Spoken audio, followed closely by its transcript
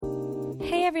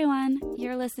Hey everyone,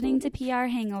 you're listening to PR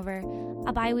Hangover,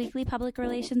 a bi-weekly public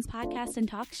relations podcast and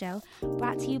talk show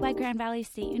brought to you by Grand Valley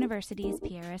State University's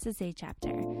PRSSA chapter,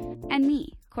 and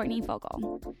me, Courtney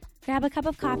Fogel. Grab a cup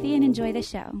of coffee and enjoy the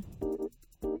show.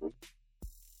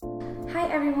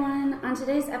 Hi everyone, on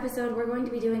today's episode we're going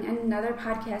to be doing another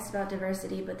podcast about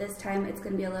diversity, but this time it's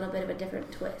going to be a little bit of a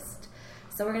different twist.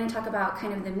 So we're going to talk about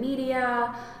kind of the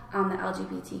media, the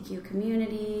LGBTQ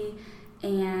community,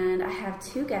 and I have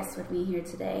two guests with me here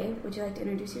today. Would you like to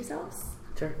introduce yourselves?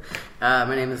 Sure.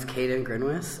 My name is Caden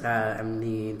Grinwis. I'm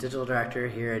the digital director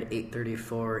here at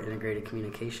 834 Integrated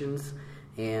Communications,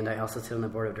 and I also sit on the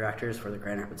board of directors for the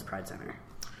Grand Rapids Pride Center.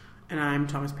 And I'm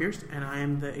Thomas Pierce, and I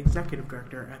am the executive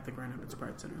director at the Grand Rapids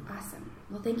Pride Center. Awesome.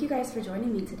 Well, thank you guys for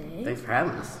joining me today. Thanks for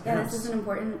having us. Yeah, This is an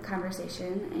important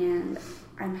conversation, and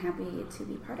I'm happy to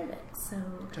be part of it. So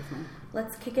Definitely.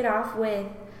 Let's kick it off with,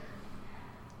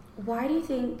 why do you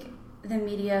think the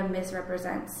media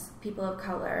misrepresents people of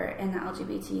color in the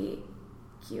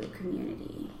LGBTQ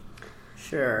community?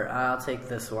 Sure, I'll take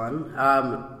this one.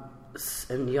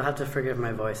 And you'll have to forgive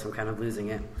my voice, I'm kind of losing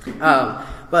it.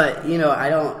 But,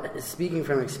 speaking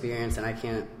from experience, and I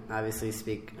can't obviously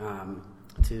speak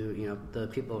to, the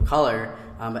people of color,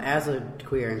 but as a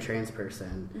queer and trans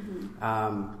person,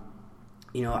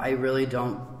 I really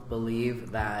don't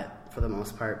believe that, for the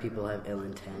most part, people have ill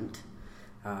intent.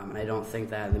 And I don't think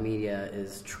that the media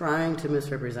is trying to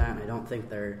misrepresent. I don't think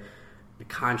they're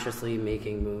consciously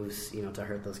making moves, to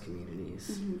hurt those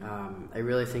communities. I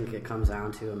really think it comes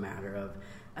down to a matter of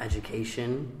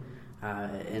education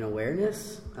and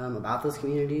awareness about those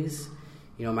communities.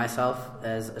 Myself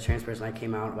as a trans person, I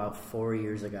came out about 4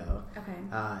 years ago.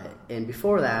 Okay. And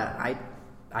before that,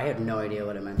 I had no idea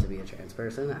what it meant to be a trans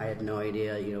person. I had no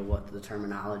idea, what the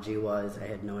terminology was. I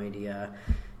had no idea,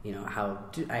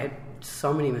 I had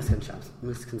so many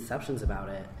misconceptions about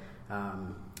it.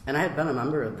 And I had been a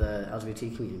member of the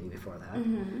LGBT community before that.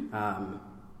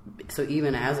 So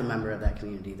even as a member of that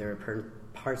community, there were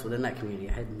parts within that community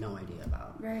I had no idea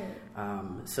about. Right.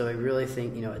 So I really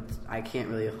think, I can't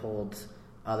really hold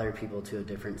other people to a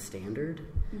different standard.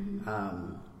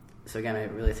 So again, I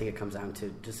really think it comes down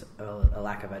to just a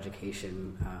lack of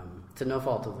education, to no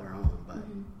fault of their own. But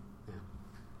yeah.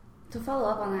 To follow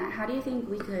up on that, how do you think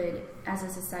we could, as a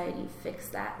society, fix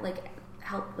that?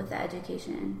 Help with the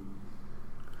education?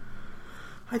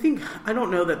 I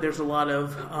don't know that there's a lot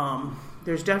of,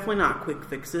 there's definitely not quick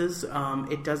fixes.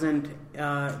 It doesn't,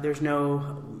 there's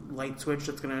no light switch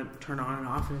that's going to turn on and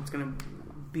off and it's going to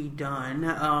be done.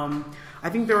 I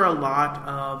think there are a lot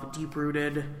of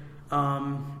deep-rooted,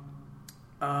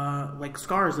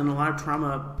 scars and a lot of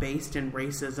trauma based in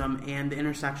racism and the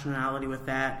intersectionality with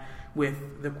that,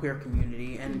 with the queer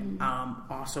community. And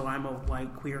also I'm a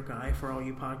white queer guy for all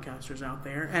you podcasters out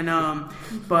there. And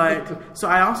so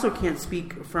I also can't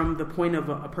speak from the point of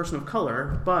a person of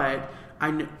color, but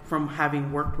from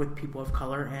having worked with people of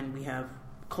color, and we have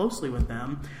closely with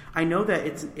them, I know that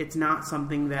it's not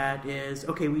something that is,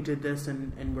 okay, we did this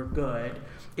and we're good.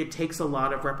 It takes a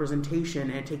lot of representation,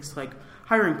 and it takes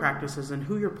hiring practices and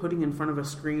who you're putting in front of a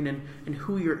screen and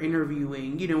who you're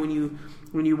interviewing.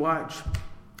 When you watch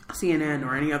CNN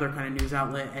or any other kind of news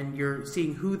outlet and you're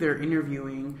seeing who they're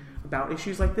interviewing about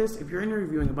issues like this, if you're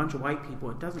interviewing a bunch of white people,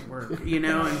 it doesn't work,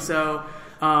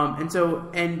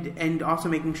 and also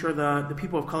making sure the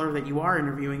people of color that you are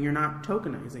interviewing, you're not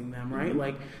tokenizing them,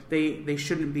 right? They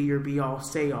shouldn't be your be all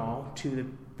say all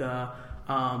to the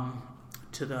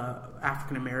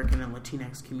African American and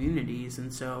Latinx communities,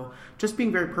 and so just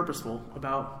being very purposeful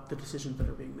about the decisions that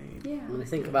are being made. Yeah. When I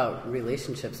think about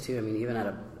relationships too, even at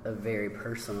a very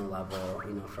personal level,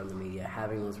 from the media,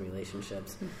 having those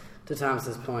relationships. To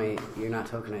Thomas's point, you're not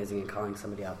tokenizing and calling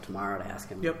somebody up tomorrow to ask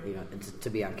him, to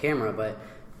be on camera, but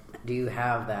do you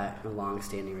have that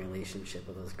long-standing relationship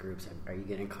with those groups? Are you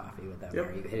getting coffee with them?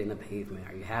 Are you hitting the pavement?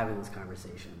 Are you having those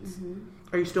conversations?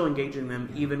 Are you still engaging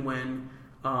them even when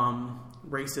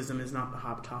racism is not the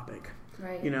hot topic?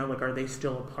 Right. Are they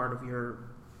still a part of your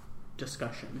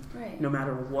discussion? Right. No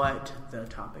matter what the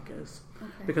topic is.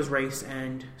 Okay. Because race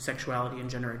and sexuality and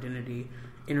gender identity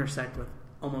intersect with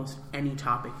almost any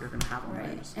topic you're going to have on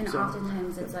Right. news. And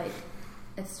oftentimes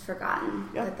it's forgotten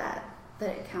that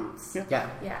it counts. Yeah.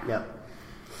 Yep.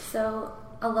 So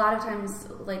a lot of times,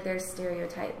 there's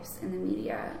stereotypes in the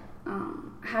media.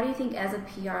 How do you think, as a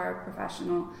PR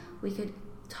professional, we could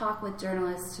talk with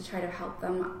journalists to try to help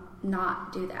them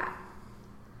not do that?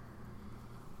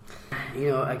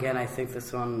 Again, I think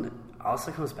this one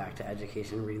also comes back to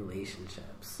education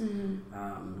relationships.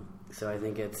 So I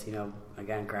think it's,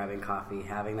 again, grabbing coffee,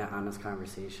 having that honest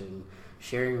conversation,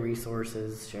 sharing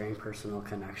resources, sharing personal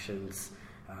connections,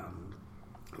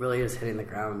 really just hitting the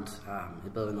ground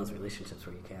and building those relationships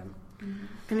where you can.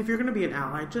 And if you're going to be an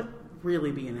ally, just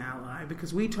really be an ally,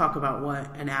 because we talk about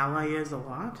what an ally is a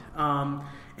lot.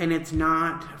 And it's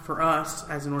not, for us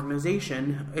as an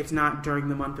organization, it's not during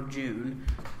the month of June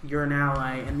you're an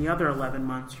ally, and the other 11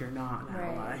 months you're not an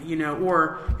ally, you know,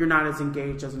 or you're not as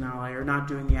engaged as an ally, or not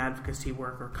doing the advocacy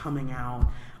work, or coming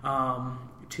out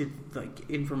to like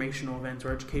informational events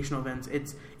or educational events.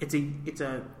 It's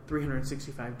a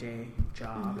 365-day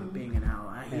job of being an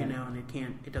ally, you know, and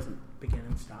it doesn't begin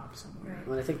and stop somewhere.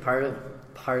 Well, I think part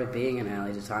of being an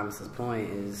ally, to Thomas's point,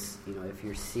 is, you know, if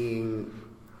you're seeing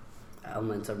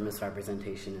elements of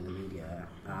misrepresentation in the media,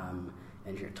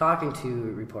 and you're talking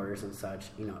to reporters and such,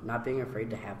 you know, not being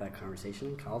afraid to have that conversation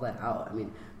and call that out. I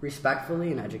mean, respectfully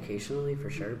and educationally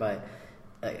for sure, but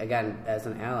again, as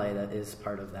an ally, that is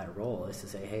part of that role, is to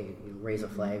say, hey, raise a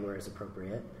flag where it's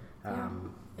appropriate,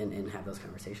 and have those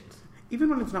conversations. Even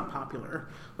when it's not popular.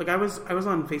 Like I was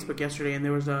on Facebook yesterday, and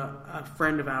there was a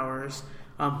friend of ours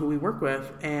who we work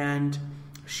with, and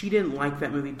she didn't like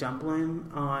that movie Dumpling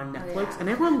on Netflix, and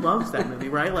everyone loves that movie,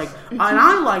 right? Like, and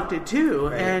I liked it too.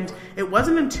 Right. And it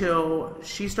wasn't until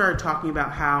she started talking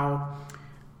about how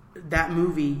that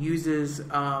movie uses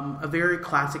a very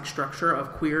classic structure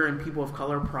of queer and people of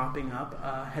color propping up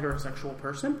a heterosexual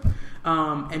person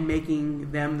and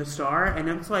making them the star. And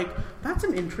it's like, that's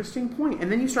an interesting point.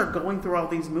 And then you start going through all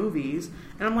these movies,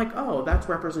 and I'm like, oh, that's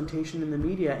representation in the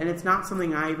media. And it's not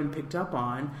something I even picked up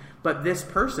on. But this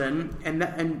person,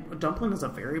 and Dumpling is a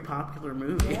very popular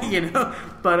movie, you know.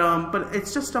 But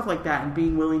it's just stuff like that, and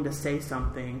being willing to say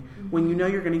something when you know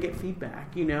you're going to get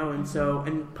feedback, you know,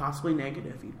 and possibly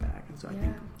negative feedback. And so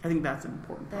I think that's an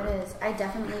important part. That is. I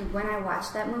definitely, when I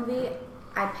watched that movie,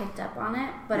 I picked up on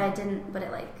it, but I didn't. But it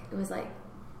was like,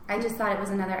 I just thought it was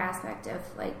another aspect of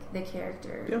like the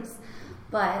characters. Yep.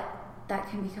 But that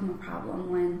can become a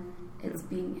problem when it's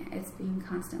being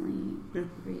constantly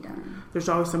redone. There's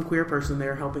always some queer person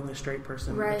there helping the straight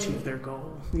person achieve their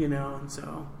goal, you know, and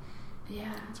so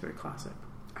it's very classic.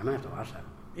 I'm gonna have to watch that.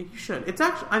 You should. It's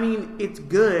actually, I mean, it's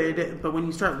good, but when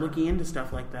you start looking into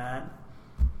stuff like that,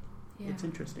 it's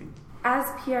interesting. As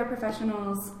PR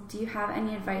professionals, do you have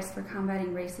any advice for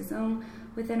combating racism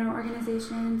within our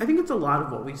organization? I think it's a lot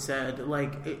of what we said,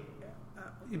 like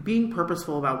being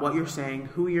purposeful about what you're saying,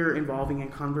 who you're involving in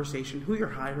conversation, who you're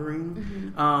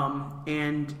hiring,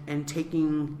 and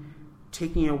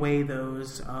taking away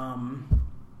those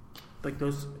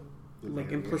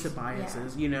like implicit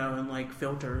biases, you know, and like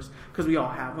filters, because we all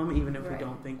have them, even if we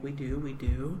don't think we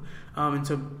do. And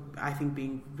so I think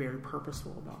being very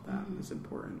purposeful about that is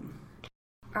important.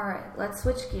 All right, let's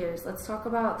switch gears. Let's talk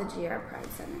about the GR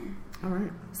Pride Center. All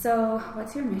right. So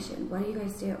what's your mission? What do you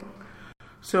guys do?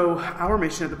 So our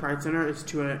mission at the Pride Center is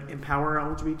to empower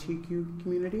LGBTQ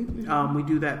community. We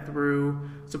do that through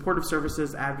supportive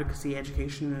services, advocacy,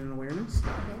 education, and awareness.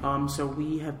 Okay. So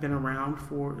we have been around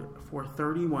for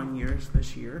 31 years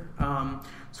this year.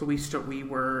 So we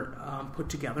were put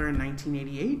together in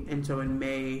 1988, and so in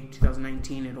May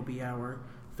 2019 it'll be our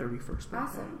 31st birthday.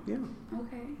 Awesome. Yeah.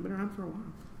 Okay. Been around for a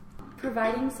while.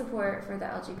 Providing support for the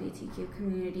LGBTQ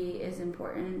community is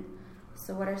important.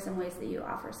 So what are some ways that you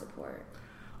offer support?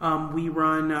 We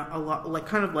run a lot,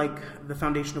 kind of like the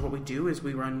foundation of what we do is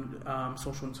we run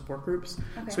social and support groups.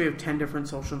 Okay. So we have 10 different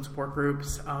social and support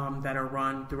groups that are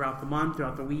run throughout the month,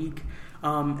 throughout the week.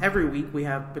 Every week we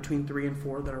have between 3 and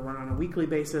 4 that are run on a weekly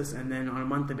basis, and then on a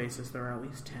monthly basis there are at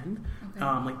least 10,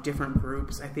 like different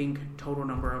groups. I think total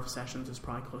number of sessions is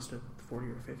probably close to 40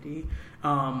 or 50.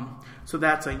 So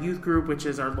that's a youth group, which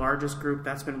is our largest group.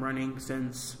 That's been running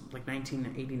since like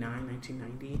 1989,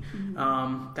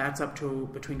 1990. That's up to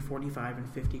between 45 and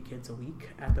 50 kids a week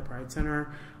at the Pride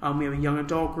Center. We have a young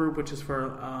adult group, which is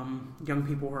for young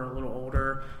people who are a little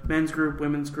older. Men's group,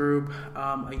 women's group,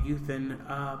 a youth and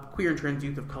queer and trans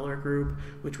youth of color group,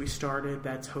 which we started.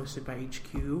 That's hosted by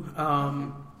HQ.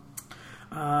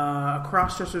 A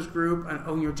cross-dressers group, an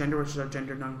Own Your Gender, which is our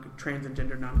trans and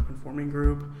gender non-conforming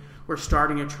group. We're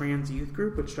starting a trans youth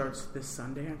group, which starts this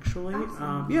Sunday, actually.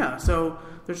 Awesome. So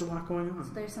there's a lot going on.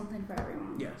 So there's something for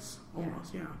everyone. Yes,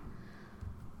 almost, yeah.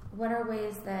 What are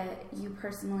ways that you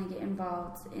personally get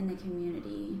involved in the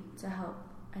community to help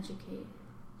educate?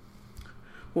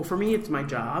 Well, for me, it's my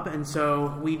job, and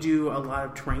so we do a lot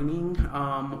of training.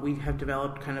 We have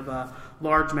developed kind of a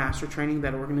large master training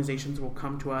that organizations will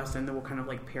come to us, and then we'll kind of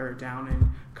like pare it down and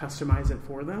customize it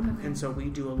for them. Okay. And so we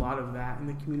do a lot of that in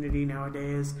the community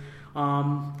nowadays.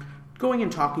 Going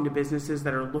and talking to businesses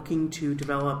that are looking to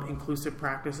develop inclusive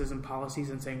practices and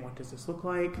policies and saying, what does this look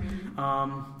like?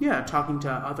 Talking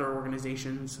to other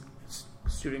organizations,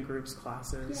 student groups,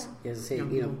 classes.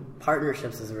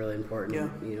 Partnerships is a really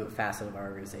important facet of our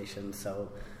organization. So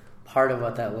part of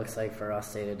what that looks like for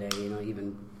us day to day,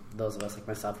 even those of us like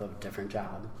myself who have a different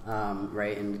job,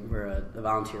 right? And we're a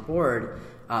volunteer board.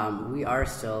 We are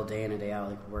still day in and day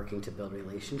out working to build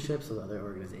relationships with other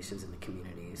organizations in the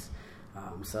communities.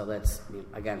 So that's,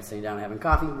 again, sitting down and having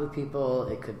coffee with people.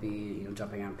 It could be,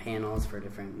 jumping on panels for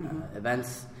different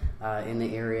events in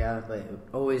the area, but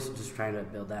always just trying to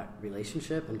build that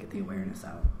relationship and get the awareness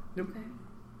out. Yep. Okay.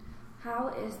 How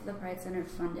is the Pride Center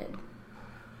funded?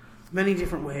 Many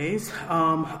different ways.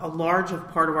 A large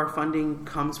part of our funding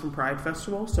comes from Pride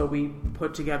Festival. So we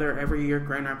put together every year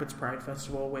Grand Rapids Pride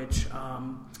Festival, which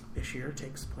this year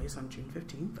takes place on June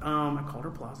 15th at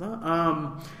Calder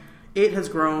Plaza. It has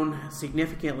grown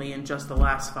significantly in just the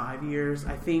last 5 years.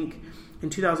 I think in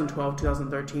 2012,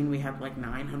 2013, we had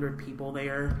 900 people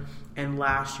there. And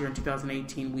last year in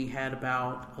 2018, we had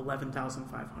about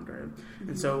 11,500.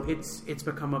 And so it's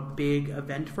become a big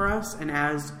event for us. And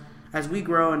as we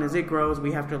grow and as it grows,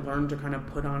 we have to learn to kind of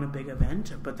put on a big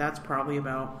event. But that's probably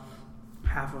about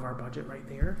half of our budget right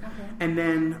there. Okay. And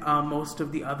then most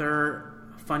of the other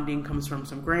funding comes from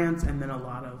some grants and then a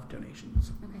lot of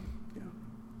donations. Okay.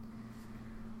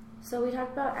 So we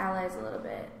talked about allies a little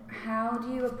bit. How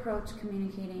do you approach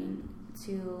communicating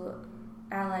to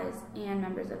allies and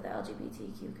members of the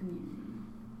LGBTQ community?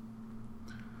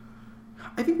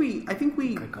 I think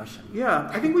we. Good question. Yeah,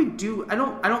 I think we do. I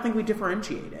don't think we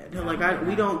differentiate it.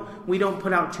 We don't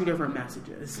put out two different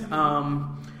messages.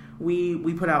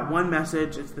 We put out one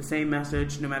message. It's the same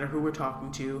message no matter who we're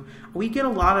talking to. We get a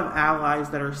lot of allies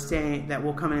that are saying that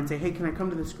will come in and say, "Hey, can I come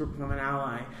to this group if I'm an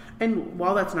ally?" And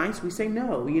while that's nice, we say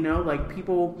no.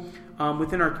 People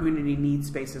within our community need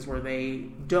spaces where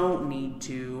they don't need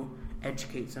to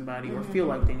educate somebody or feel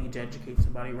like they need to educate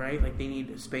somebody, right? They need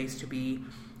a space to be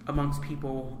amongst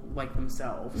people like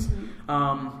themselves.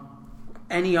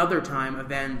 Any other time,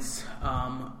 events,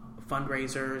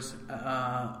 fundraisers,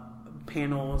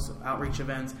 panels, outreach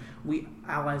events,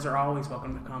 allies are always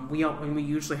welcome to come. We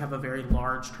usually have a very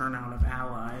large turnout of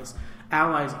allies.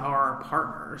 Allies are our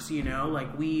partners,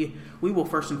 we will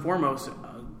first and foremost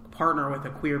partner with a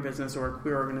queer business or a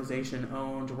queer organization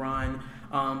owned, run,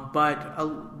 but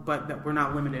that we're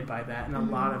not limited by that. And a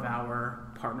lot of our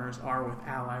partners are with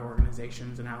ally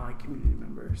organizations and ally community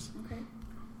members. Okay.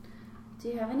 Do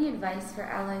you have any advice for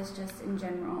allies just in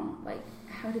general,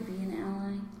 how to be an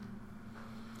ally?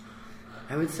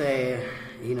 I would say,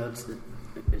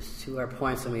 to our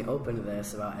points when we opened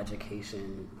this about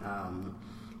education,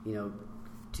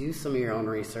 do some of your own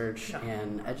research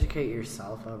and educate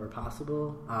yourself however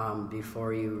possible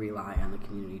before you rely on the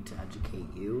community to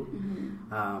educate you.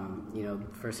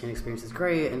 First-hand experience is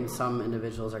great, and some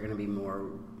individuals are going to be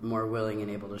more willing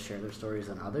and able to share their stories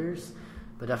than others,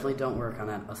 but definitely don't work on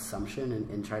that assumption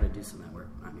and try to do some of that work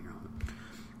on your own.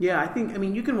 Yeah,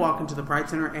 you can walk into the Pride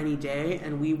Center any day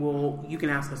and you can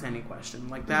ask us any question.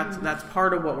 That's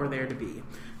part of what we're there to be.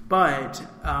 But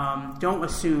don't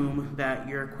assume that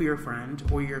your queer friend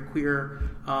or your queer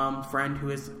friend who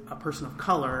is a person of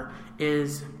color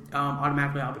is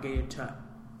automatically obligated to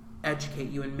educate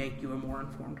you and make you a more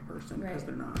informed person, because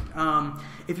they're not.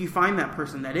 If you find that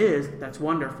person that's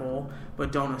wonderful,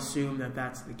 but don't assume that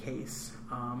that's the case.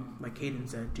 Like Kaden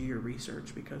said, do your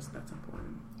research, because that's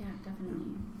important. Yeah,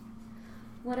 definitely.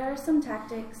 What are some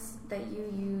tactics that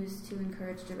you use to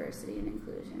encourage diversity and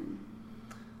inclusion?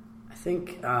 I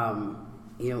think,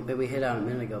 we hit on a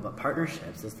minute ago, but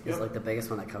partnerships is the biggest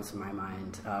one that comes to my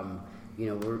mind.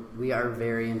 We are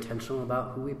very intentional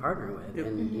about who we partner with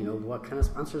and, what kind of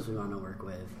sponsors we want to work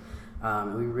with.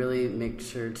 We really make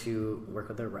sure to work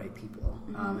with the right people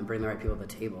and bring the right people to the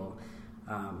table.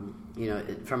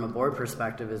 From a board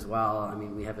perspective as well,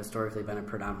 we have historically been a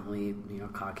predominantly,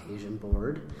 Caucasian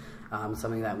board,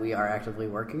 something that we are actively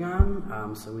working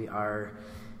on. So we are,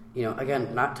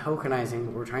 again, not tokenizing,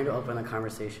 but we're trying to open the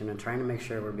conversation and trying to make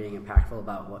sure we're being impactful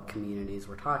about what communities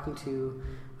we're talking to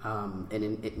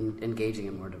and engaging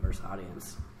a more diverse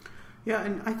audience. Yeah,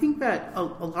 and I think that a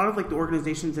lot of the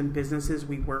organizations and businesses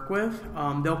we work with,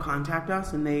 they'll contact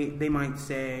us and they might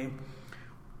say,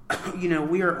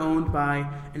 we are owned by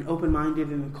an open-minded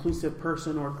and inclusive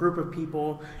person or group of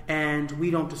people, and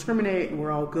we don't discriminate, and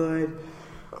we're all good.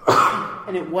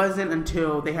 And it wasn't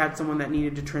until they had someone that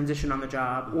needed to transition on the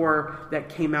job, or that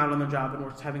came out on the job and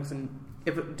was having some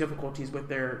difficulties with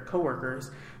their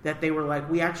coworkers, that they were like,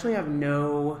 we actually have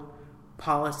no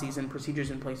policies and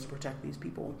procedures in place to protect these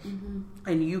people.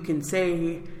 And you can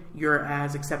say you're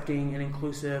as accepting and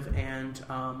inclusive, and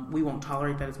we won't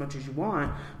tolerate that as much as you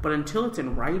want, but until it's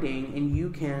in writing and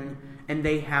and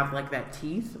they have like that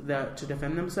teeth to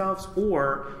defend themselves,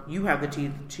 or you have the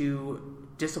teeth to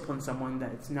discipline someone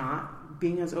that it's not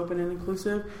being as open and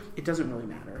inclusive, it doesn't really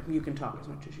matter. You can talk as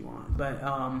much as you want,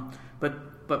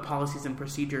 but policies and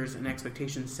procedures and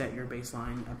expectations set your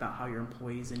baseline about how your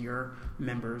employees and your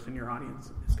members and your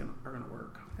audience are gonna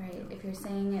work. Right. If you're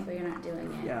saying it but you're not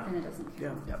doing it, then it doesn't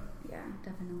count. Yeah,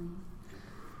 definitely.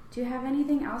 Do you have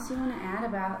anything else you want to add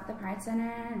about the Pride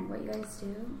Center and what you guys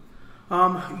do?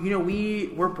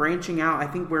 We're branching out. I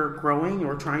think we're growing, and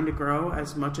we're trying to grow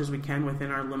as much as we can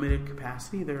within our limited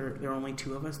capacity. There are only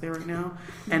 2 of us there right now,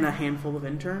 and a handful of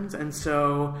interns. And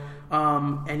so,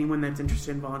 anyone that's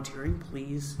interested in volunteering,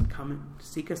 please come and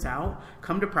seek us out.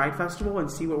 Come to Pride Festival and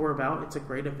see what we're about. It's a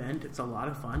great event. It's a lot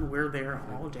of fun. We're there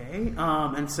all day.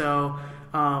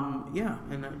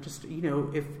 Just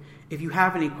if you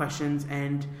have any questions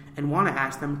and want to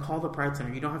ask them, call the Pride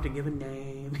Center. You don't have to give a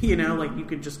name. You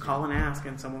could just call and ask,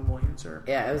 and someone will answer.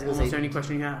 Yeah, I was going to say, any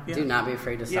question you have. Yeah. Do not be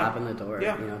afraid to stop in the door.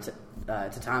 Yeah.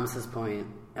 To Thomas's point,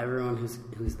 everyone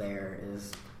who's there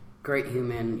is great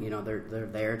human. They're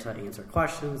there to answer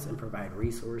questions and provide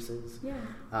resources.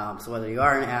 Yeah. So whether you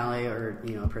are an ally or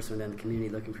a person within the community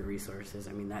looking for resources,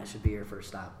 that should be your first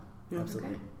stop. Yeah.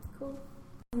 Absolutely. Okay. Cool.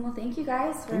 Well, thank you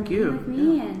guys for being with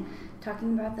me and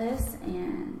talking about this,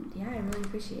 and I really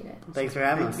appreciate it. Thanks for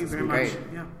having us. Thank you very much.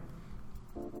 Yeah.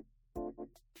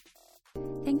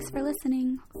 Thanks for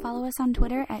listening. Follow us on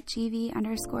Twitter at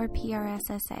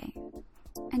GV_PRSSA.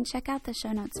 And check out the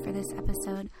show notes for this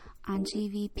episode on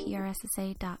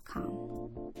gvprssa.com.